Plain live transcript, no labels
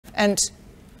And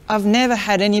I've never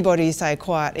had anybody say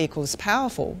quiet equals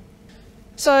powerful.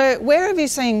 So where have you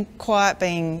seen quiet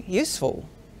being useful?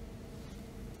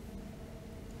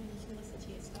 You can listen to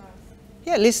your staff.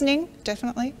 Yeah, listening,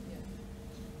 definitely.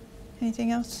 Yeah.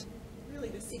 Anything else? Really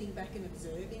the sitting back and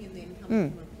observing and then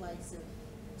coming from a place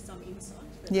of some insight.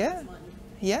 Yeah.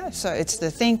 Yeah, so it's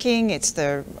the thinking, it's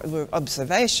the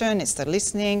observation, it's the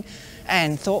listening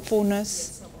and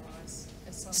thoughtfulness.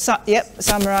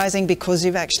 Summarising because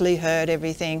you've actually heard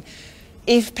everything.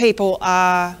 If people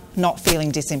are not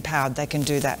feeling disempowered, they can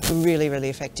do that really, really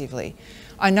effectively.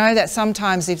 I know that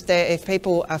sometimes if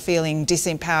people are feeling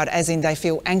disempowered, as in they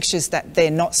feel anxious that they're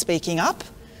not speaking up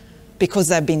because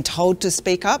they've been told to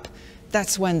speak up,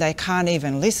 that's when they can't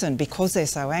even listen because they're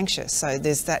so anxious. So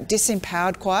there's that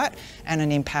disempowered quiet and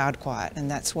an empowered quiet, and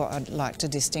that's what I'd like to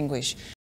distinguish.